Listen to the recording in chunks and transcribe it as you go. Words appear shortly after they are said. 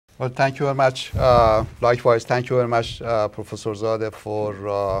Well, thank you very much. Likewise, thank you very much, Professor Zadeh,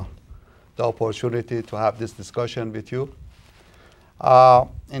 for the opportunity to have this discussion with you.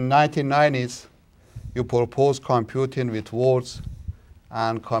 In 1990s, you proposed computing with words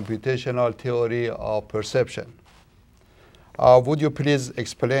and computational theory of perception. Would you please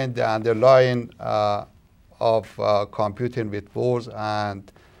explain the underlying of computing with words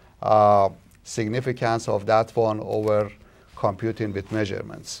and significance of that one over computing with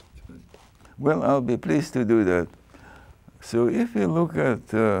measurements? Well, I'll be pleased to do that. So if you look at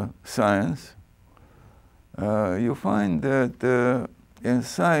science, you find that in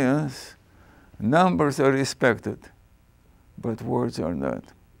science, numbers are respected, but words are not.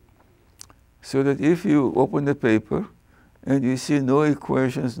 So that if you open the paper and you see no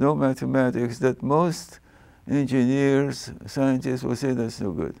equations, no mathematics, that most engineers, scientists will say that's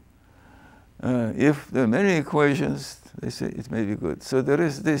no good. If there are many equations, they say it may be good. So there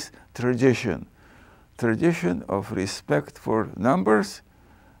is this tradition of respect for numbers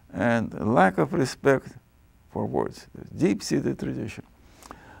and lack of respect for words, deep-seated tradition.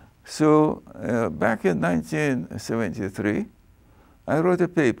 So back in 1973, I wrote a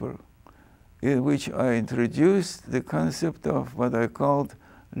paper in which I introduced the concept of what I called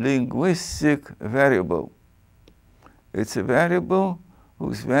linguistic variable. It's a variable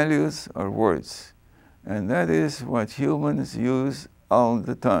whose values are words. And that is what humans use all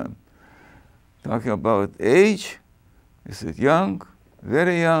the time. Talking about age, is it young,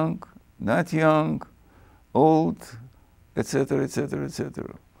 very young, not young, old, etc., etc.,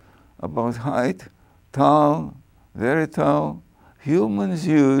 etc. About height, tall, very tall. Humans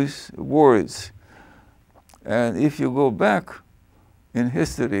use words. And if you go back in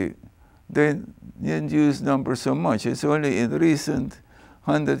history, they didn't use numbers so much. It's only in recent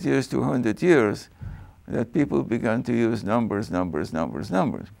 100 years, 200 years that people began to use numbers.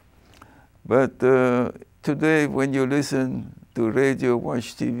 But today, when you listen to radio,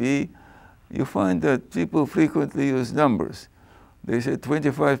 watch TV, you find that people frequently use numbers. They say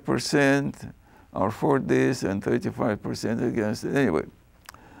 25% are for this and 35% against it. Anyway,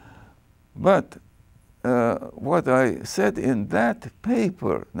 but what I said in that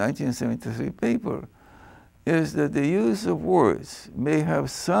paper, 1973 paper, is that the use of words may have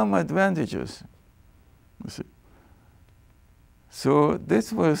some advantages. You see. So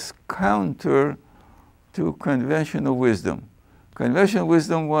this was counter to conventional wisdom. Conventional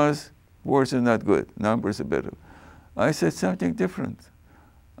wisdom was words are not good, numbers are better. I said something different.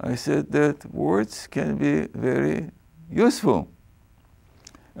 I said that words can be very useful.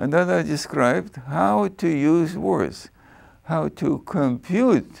 And then I described how to use words, how to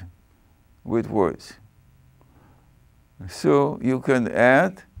compute with words. So you can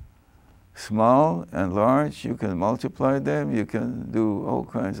add small and large, you can multiply them, you can do all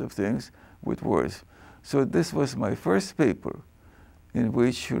kinds of things with words. So this was my first paper in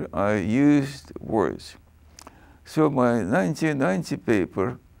which I used words. So my 1990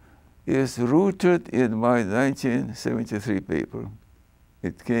 paper is rooted in my 1973 paper.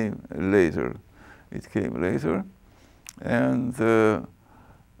 It came later. And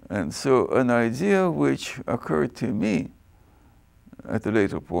so an idea which occurred to me at a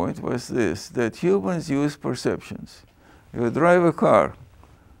later point was this, that humans use perceptions. You drive a car.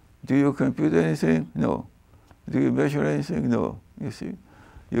 Do you compute anything? No. Do you measure anything? No. You see?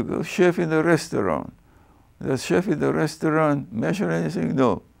 You go chef in a restaurant. Does chef in the restaurant measure anything?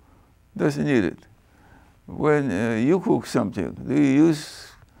 No. Doesn't need it. When you cook something, do you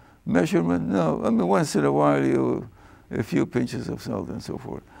use measurement? No. I mean, once in a while, a few pinches of salt and so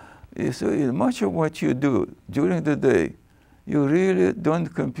forth. So in much of what you do during the day, you really don't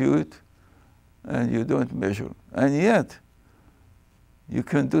compute and you don't measure. And yet, you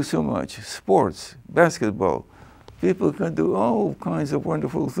can do so much. Sports, basketball, people can do all kinds of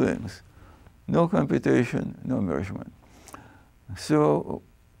wonderful things. No computation, no measurement. So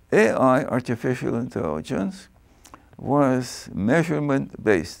AI, artificial intelligence, was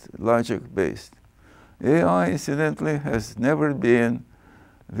measurement-based, logic-based. AI, incidentally, has never been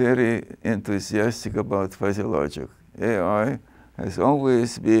very enthusiastic about fuzzy logic. AI has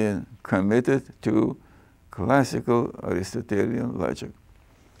always been committed to classical Aristotelian logic.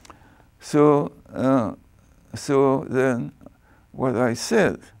 So then what I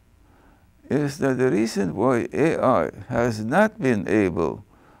said is that the reason why AI has not been able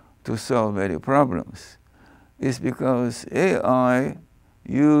to solve many problems is because AI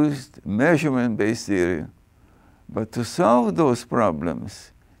used measurement-based theory, but to solve those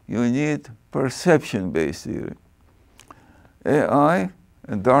problems, you need perception-based theory. AI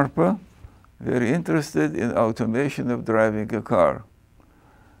and DARPA, very interested in automation of driving a car.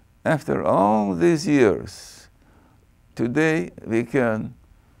 after all these years, today we can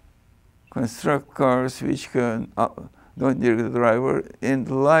construct cars which can don't need a driver in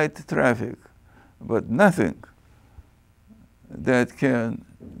light traffic, but nothing that can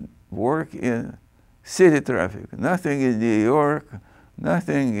work in city traffic. Nothing in New York,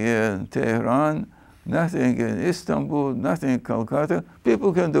 nothing in Tehran, nothing in Istanbul, nothing in Calcutta.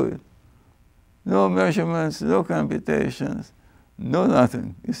 People can do it. No measurements, no computations, no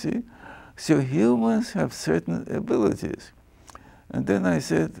nothing, you see. So humans have certain abilities. And then I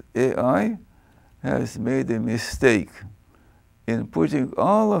said, AI has made a mistake in putting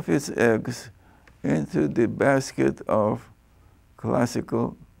all of its eggs into the basket of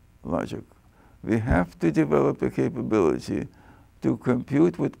classical logic. We have to develop a capability to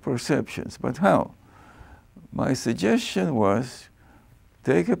compute with perceptions. But how? My suggestion was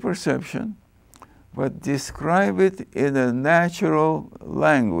take a perception, but describe it in a natural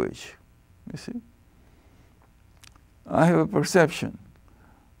language. You see? I have a perception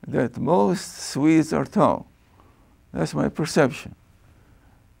that most Swedes are tall. That's my perception.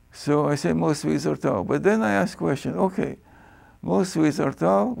 So I say most Swedes are tall. But then I ask the question, okay, most Swedes are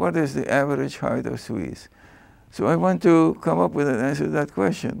tall. What is the average height of Swedes? So I want to come up with an answer to that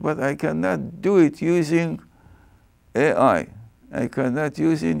question, but I cannot do it using AI. I cannot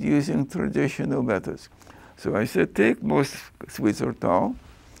use it using traditional methods. So I said, take most Swedes are tall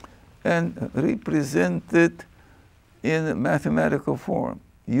and represent it in mathematical form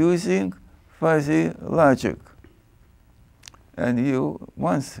using fuzzy logic. And you,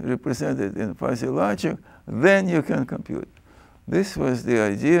 once represented in fuzzy logic, then you can compute. This was the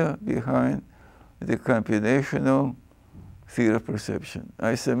idea behind the computational theory of perception.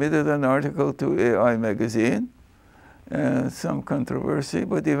 I submitted an article to AI magazine, and some controversy,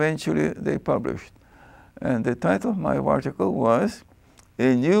 but eventually they published. And the title of my article was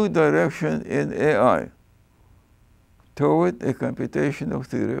A New Direction in AI Toward a Computational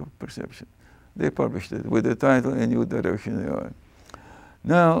Theory of Perception. They published it with the title A New Direction in AI.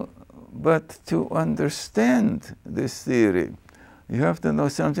 Now, but to understand this theory, you have to know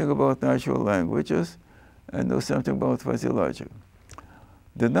something about natural languages and know something about fuzzy logic.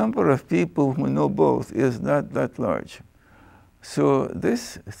 The number of people who know both is not that large. So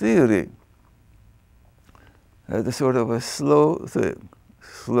this theory had a sort of a slow thing,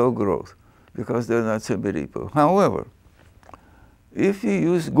 slow growth, because there are not so many people. However, if you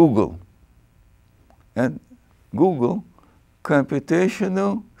use Google, and Google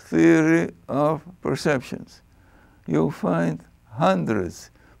computational theory of perceptions, you'll find hundreds,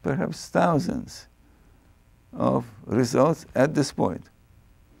 perhaps thousands of results at this point.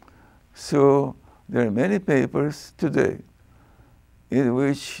 So there are many papers today in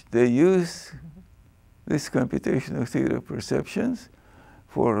which they use this computational theory of perceptions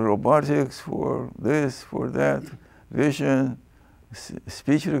for robotics, for this, for that, vision,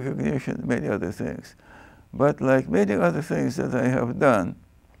 speech recognition, many other things. But like many other things that I have done,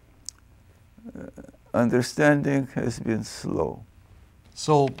 understanding has been slow.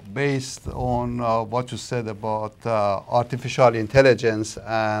 So based on what you said about artificial intelligence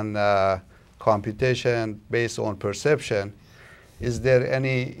and computation based on perception, is there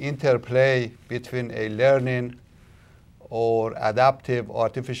any interplay between a learning or adaptive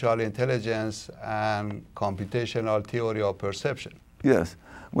artificial intelligence and computational theory of perception? Yes.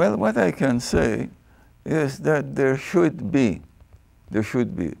 Well, what I can say is that there should be.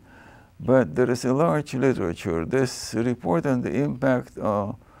 But there is a large literature. This report on the impact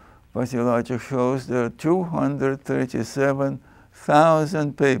of fuzzy logic shows there are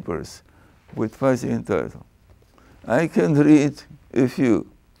 237,000 papers with fuzzy entitled. I can read a few,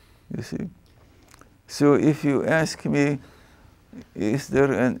 you see. So if you ask me, is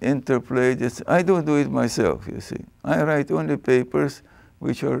there an interplay? I don't do it myself, you see. I write only papers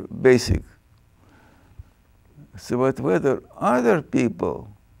which are basic. So but whether other people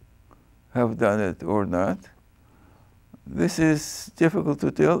have done it or not, this is difficult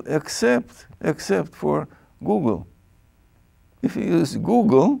to tell, except for Google. If you use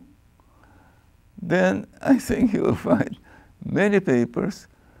Google, then I think you will find many papers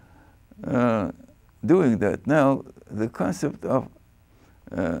doing that. Now, the concept of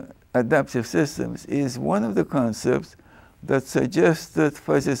adaptive systems is one of the concepts that suggested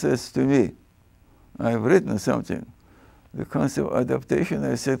fuzzy sets to me. I've written something. The concept of adaptation,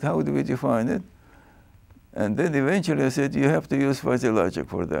 I said, how do we define it? And then eventually I said, you have to use fuzzy logic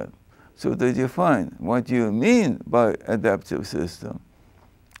for that. So to define what you mean by adaptive system,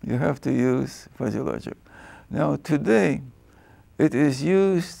 you have to use fuzzy logic. Now today, it is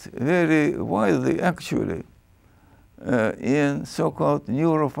used very widely, actually. in so-called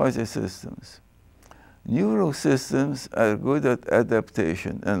neurofuzzy systems. Neurosystems are good at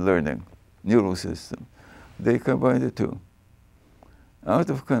adaptation and learning. Neurosystem. They combine the two. Out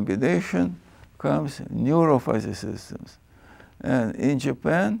of combination comes neurofuzzy systems. And in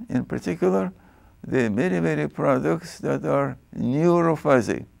Japan, in particular, there are many, many products that are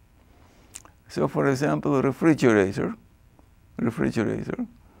neurofuzzy. So, for example, a refrigerator,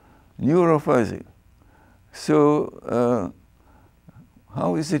 neurofuzzy. So,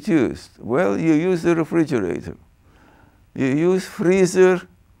 how is it used? Well, you use the refrigerator. You use freezer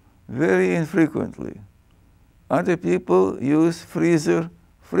very infrequently. Other people use freezer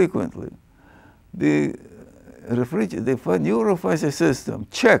frequently. The neurofuzzy system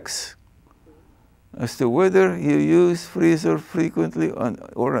checks as to whether you use freezer frequently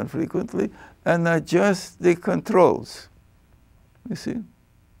or infrequently and adjusts the controls, you see,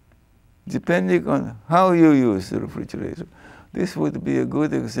 depending on how you use the refrigerator. This would be a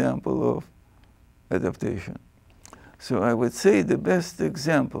good example of adaptation. So I would say the best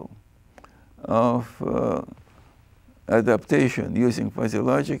example of adaptation using fuzzy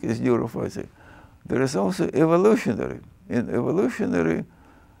logic is neurofuzzy. There is also evolutionary. In evolutionary,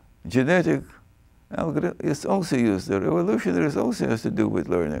 genetic algorithm is also used there. Evolutionary also has to do with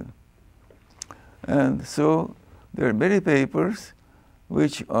learning. And so there are many papers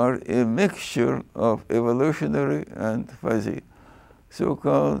which are a mixture of evolutionary and fuzzy,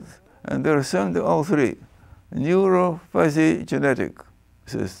 so-called, and there are some, all three. Neuro-fuzzy genetic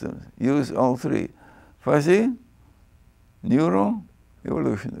systems use all three: fuzzy, neuro,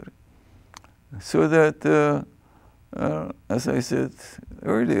 evolutionary. So that, as I said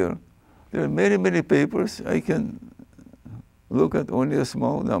earlier, there are many, many papers. I can look at only a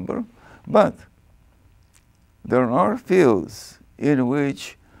small number, but there are fields in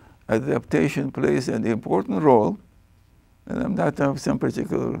which adaptation plays an important role, and I'm not talking some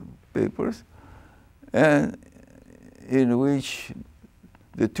particular papers, and in which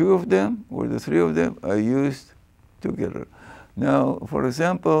the two of them or the three of them are used together. Now, for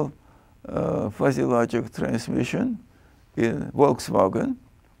example, fuzzy logic transmission in Volkswagen,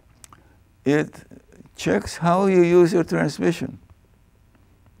 it checks how you use your transmission,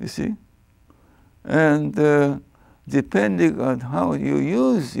 you see? And depending on how you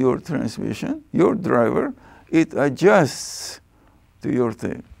use your transmission, your driver, it adjusts to your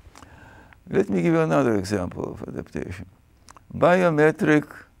thing. Let me give you another example of adaptation. Biometric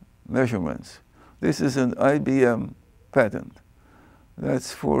measurements. This is an IBM patent.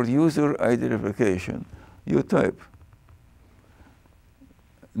 That's for user identification. You type.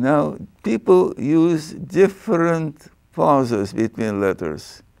 Now, people use different pauses between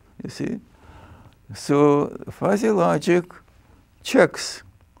letters, you see? So fuzzy logic checks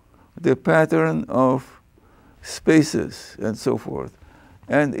the pattern of spaces and so forth,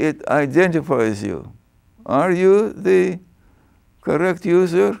 and it identifies you. Are you the correct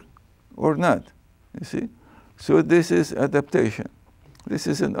user or not, you see? So this is adaptation. This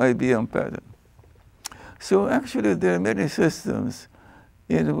is an IBM pattern. So actually there are many systems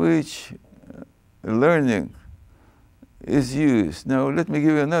in which learning is used. Now let me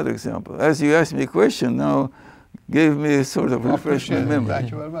give you another example. As you asked me a question, now gave me a sort of refreshing memory.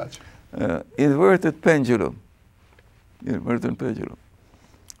 Thank you very much. Inverted pendulum. Inverted pendulum.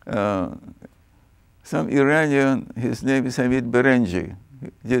 Some Iranian, his name is Hamid Berenji,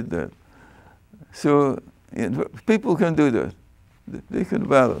 did that. So people can do that. They can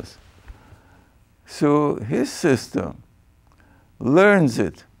balance. So his system learns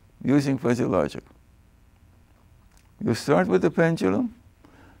it using fuzzy logic. You start with the pendulum.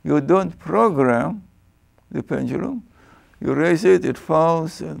 You don't program the pendulum. You raise it, it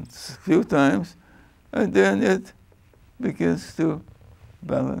falls a few times, and then it begins to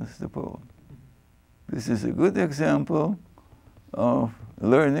balance the pole. This is a good example of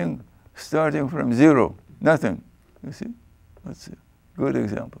learning starting from zero, nothing, you see? That's a good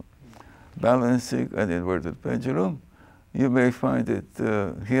example. Balancing an inverted pendulum. You may find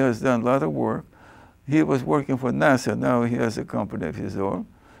that he has done a lot of work. He was working for NASA, now he has a company of his own.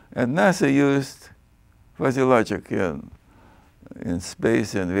 And NASA used fuzzy logic in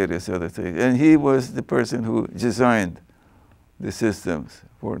space and various other things. And he was the person who designed the systems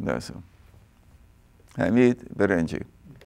for NASA. Hamid Berenji.